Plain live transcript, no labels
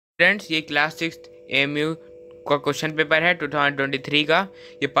Friends, ये class 6 AMU का question paper है 2023 का।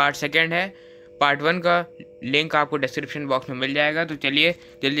 ये पार्ट 2 है। पार्ट 1 का लिंक आपको डिस्क्रिप्शन बॉक्स में मिल जाएगा। तो चलिए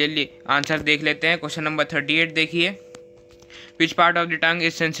जल्दी जल्दी आंसर देख लेते हैं। क्वेश्चन नंबर 38 देखिए, which part of the tongue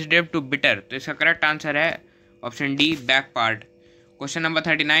is sensitive to bitter. तो इसका करेक्ट आंसर है option D, back part. Question number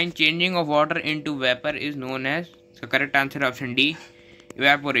 39, changing of water into vapour is known as. इसका करेक्ट आंसर है option D,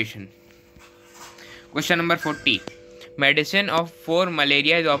 evaporation. Question number 40, medicine of for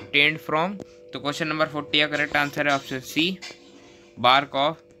malaria is obtained from. तो question number 40 का correct answer है option C, bark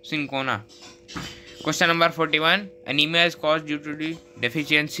of cinchona. Question number 41, anaemia is cause due to the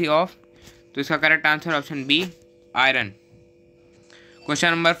deficiency of. तो इसका correct answer option B, iron. Question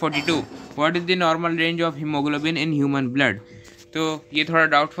number 42, what is the normal range of haemoglobin in human blood. तो ये थोड़ा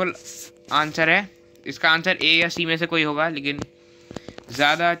doubtful answer है। इसका answer A या सी में से कोई होगा, लेकिन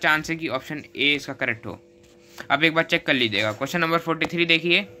ज़्यादा चांस है कि ऑप्शन ए इसका करेक्ट हो। आप एक बार चेक कर लीजिएगा। क्वेश्चन नंबर 43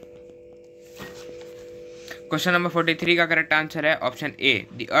 देखिए, क्वेश्चन नंबर 43 का करेक्ट आंसर है option A,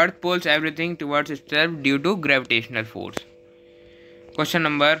 the earth pools everything towards itself due to gravitational force. Question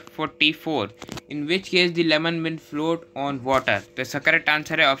number 44, in which case the lemon will float on water. तो इसका करेक्ट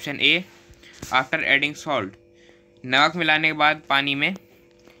आंसर है option A, after adding salt. नमक मिलाने के बाद पानी में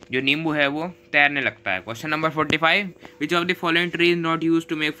जो नींबू है वो तैरने लगता है। Question number 45, which of the following tree is not use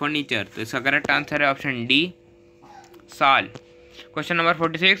to make furniture. तो इसका करेक्ट आंसर है ऑप्शन डी, साल। Question number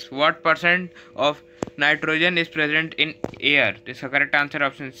 46, what percent of nitrogen is present in air. तो इसका correct answer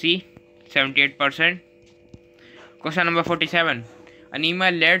option C, 78%। Question number 47, anaemia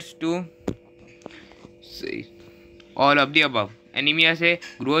leads to all of the above. Anaemia से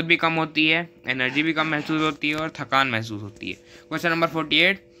growth भी कम होती है, एनर्जी भी कम महसूस होती है और थकान महसूस होती है। Question number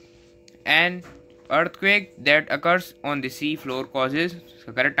 48, an earthquake that occurs on the sea floor causes.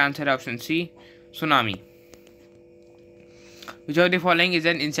 इसका करेक्ट आंसर है option C, tsunami. Which of the following is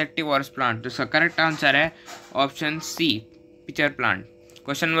an insectivorous plant. तो इसका करेक्ट आंसर है option C, pitcher plant.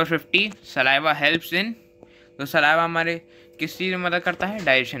 Question number 50, saliva helps in. तो saliva हमारे किस चीज़ में मदद करता है,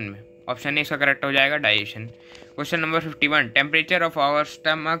 डाइजेशन में। ऑप्शन ए इसका करेक्ट हो जाएगा, digestion. Question number 51, temperature of our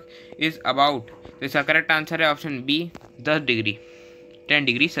stomach is about. तो इसका करेक्ट आंसर है option B, 10 degree 10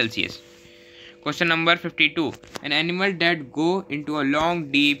 degree Celsius. Question number 52, an animal that go into a long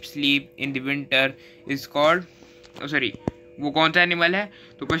deep sleep in the winter is called. Sorry, वो कौन सा animal है।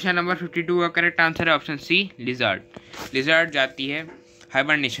 तो question number 52 का correct answer है ऑप्शन सी, लिजर्ड। लिजर्ड जाती है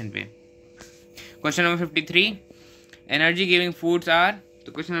hibernation पे। Question number 53, energy giving foods are.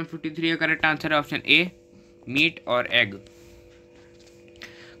 तो क्वेश्चन नंबर 53 का करेक्ट आंसर है ऑप्शन ए, मीट और egg.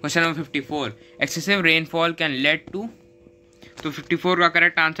 Question number 54, excessive rainfall can led to. तो 54 का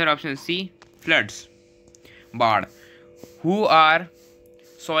correct answer option C, floods, बाढ़। Who are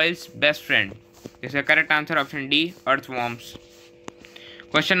soils best friend. इसका correct answer option D, earthworms.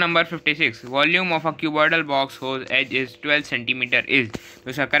 Question number 56, volume of a cuboidal box hose as is 12 centimetre is. तो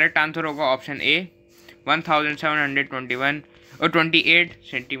इसका correct answer होगा option A, 1728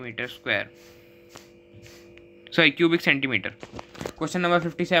 centimetre square, sorry cubic centimetre. Question number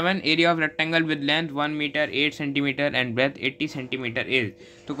 57, area of rectangle with length 1 metre 8 centimetre and breadth 80 centimetre is.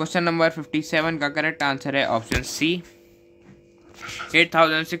 तो question number 57 का correct answer है option C,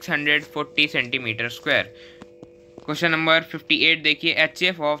 8640 centimetre square. Question number 58 देखिए,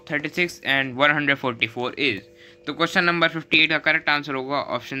 HCF of 36 and 144 is. तो question number 58 का correct answer होगा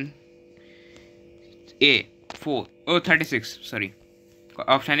option A, 36, sorry,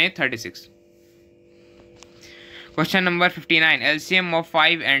 option A 36। Question number 59, LCM of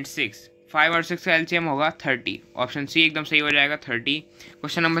 5 and 6। 5 और 6 का LCM होगा 30। ऑप्शन सी एकदम सही हो जाएगा, 30।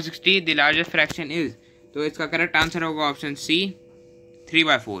 Question number 60, the largest fraction is. तो इसका करेक्ट आंसर होगा option C,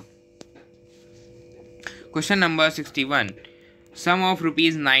 3/4। Question number 61, some of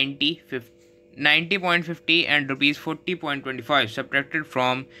rupees 90.50 and rupees 40.25 subtracted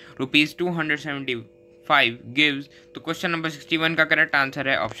from rupees 275 gives. तो क्वेश्चन नंबर 61 का करेक्ट आंसर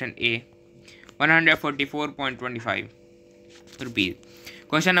है option A, 144.25 rupees.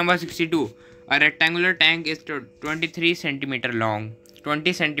 Question number 62, a rectangular tank is 23 centimetre long,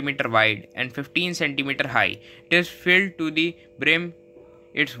 20 centimetre wide and 15 centimetre high. It is filled to the brim,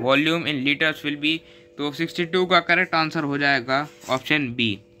 its volume in litres will be. तो 62 का correct answer हो जाएगा option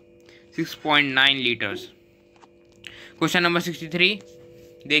B, 6.9 litres. Question number 63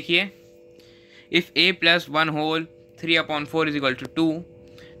 देखिए, if a plus 1 whole 3/4 is equal to 2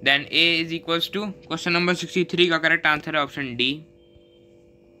 then a is equals to. Question number 63 का correct answer है option D,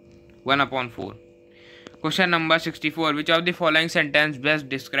 1/4। Question number 64, which of the following sentence best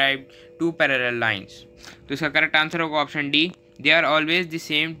describe 2 parallel lines. तो इसका correct answer होगा option D, they are always the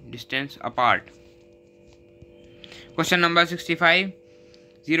same distance apart. Question number 65,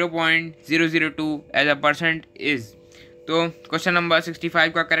 0.002 as a percent is. तो question number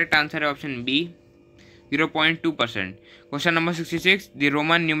 65 का correct answer है option B 0.2%। Question number 66 the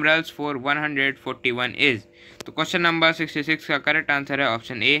Roman numerals for 141 is. तो question number 66 का correct answer है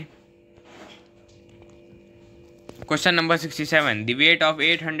option A. Question number 67 the weight of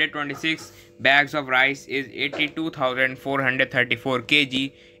 826 bags of rice is 82,434 kg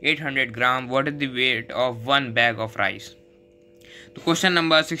 800 gram. What is the weight of one bag of rice? तो question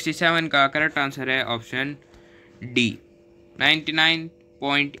number 67 का correct answer है option D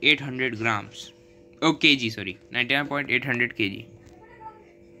 99.800 grams ओ KG, sorry 99.800 KG.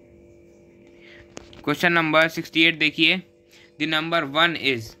 Question number 68 देखिए the number 1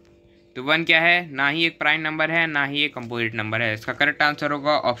 is. तो 1 क्या है? ना ही एक prime number है ना ही एक कंपोजिट नंबर है। इसका करेक्ट आंसर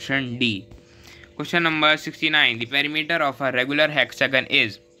होगा option D. Question number 69 the perimeter of a regular hexagon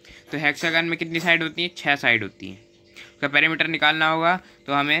is. तो हेक्सागन में कितनी साइड होती हैं? 6 साइड होती हैं। उसका पेरीमीटर निकालना होगा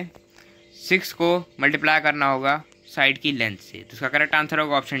तो हमें 6 को मल्टीप्लाई करना होगा साइड की लेंथ से। तो इसका करेक्ट आंसर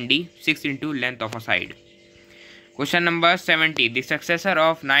होगा option D 6 into length of a side. Question number 70 the successor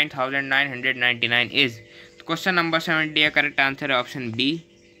of 9,999 is. तो क्वेश्चन नंबर 70 का करेक्ट आंसर है option B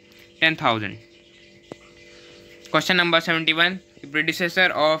 10,000। Question number 71 the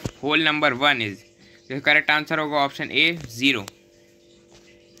predecessor of whole number 1 is. तो correct answer होगा option A 0।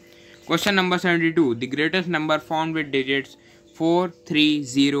 Question number 72 the greatest number found with digits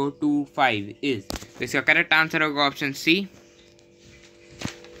 43025 is. तो इसका correct answer होगा option C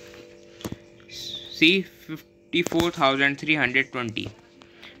 54,320।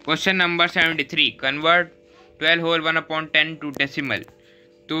 Question number 73 convert 12 whole 1/10 to decimal.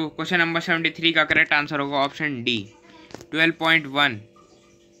 तो question number 73 का correct answer होगा option D 12.1।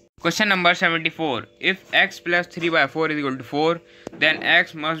 Question number 74 if x plus 3/4 is equal to 4 then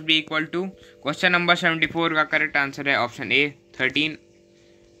x must be equal to. Question number 74 का correct answer है option A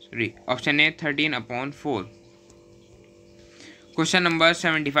 13/4। Question number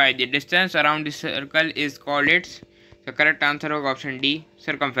 75 the distance around the circle is called its. तो correct answer होगा option D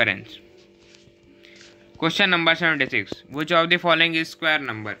circumference. Question number 76 which of the following is square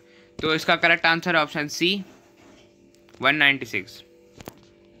number. तो इसका correct answer है option C 196।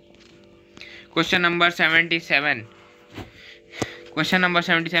 Question number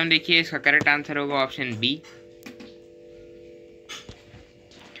 77 देखिए इसका correct answer होगा option B.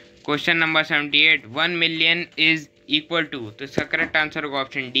 Question number 78 1 million is equal to. तो इसका करेक्ट आंसर होगा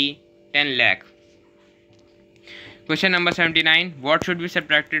option D 10 lakh. Question number 79 what should be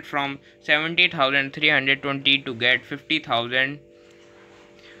subtracted from 70,320 to get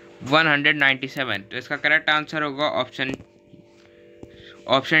 50,197। तो इसका करेक्ट आंसर होगा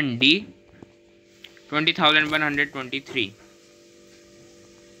option D 20,123।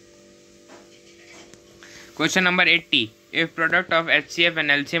 Question number 80 if product of HCF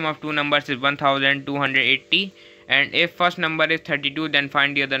and LCM of two numbers is 1,280 and if first number is 32 then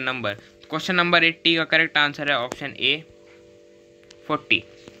find the other number। Question number 80 का correct answer है option A 40।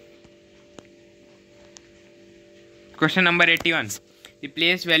 Question number 81 the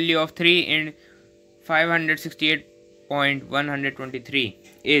place value of 3 in 568.123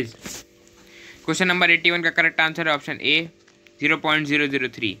 is. Question number 81 का correct answer है option A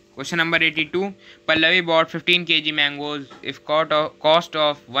 0.003। Question number 82 Pallavi bought 15 kg mangoes if cost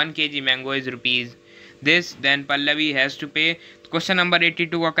of 1 kg mango is rupees this then Pallavi has to pay। Question number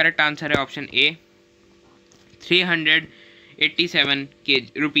 82 का correct answer है option A 387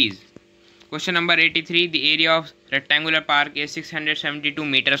 rupees. Question number 83 the area of rectangular park is 672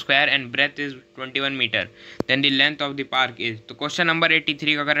 metre square and breadth is 21 metre then the length of the park is. तो question number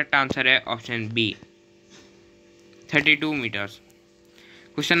 83 का correct answer है option B 32 meters।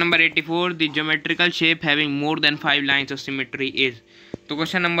 Question number 84 the geometrical shape having more than 5 lines of symmetry is. तो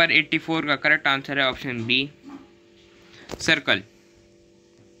question number 84 का correct answer है option B circle.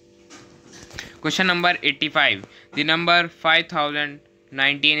 Question number 85 the number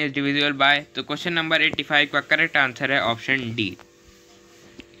 5019 is divisible by. तो question number 85 का correct answer है option D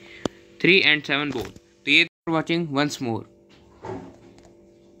 3 and 7 both. तो ये watching once more.